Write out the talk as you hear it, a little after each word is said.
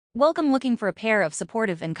Welcome. Looking for a pair of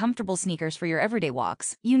supportive and comfortable sneakers for your everyday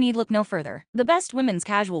walks? You need look no further. The best women's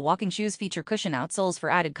casual walking shoes feature cushion outsoles for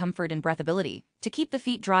added comfort and breathability, to keep the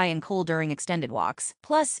feet dry and cool during extended walks.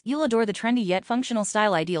 Plus, you'll adore the trendy yet functional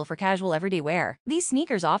style ideal for casual everyday wear. These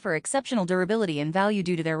sneakers offer exceptional durability and value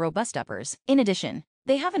due to their robust uppers. In addition,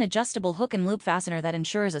 they have an adjustable hook and loop fastener that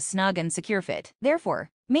ensures a snug and secure fit. Therefore,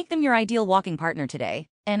 make them your ideal walking partner today,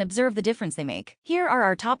 and observe the difference they make. Here are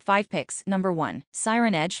our top 5 picks. Number 1.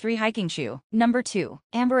 Siren Edge 3 Hiking Shoe. Number 2.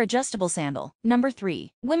 Amber Adjustable Sandal. Number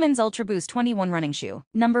 3. Women's Ultraboost 21 Running Shoe.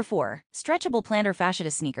 Number 4. Stretchable Plantar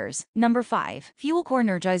Fasciitis Sneakers. Number 5. FuelCore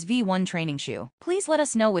Nergize V1 Training Shoe. Please let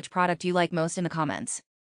us know which product you like most in the comments.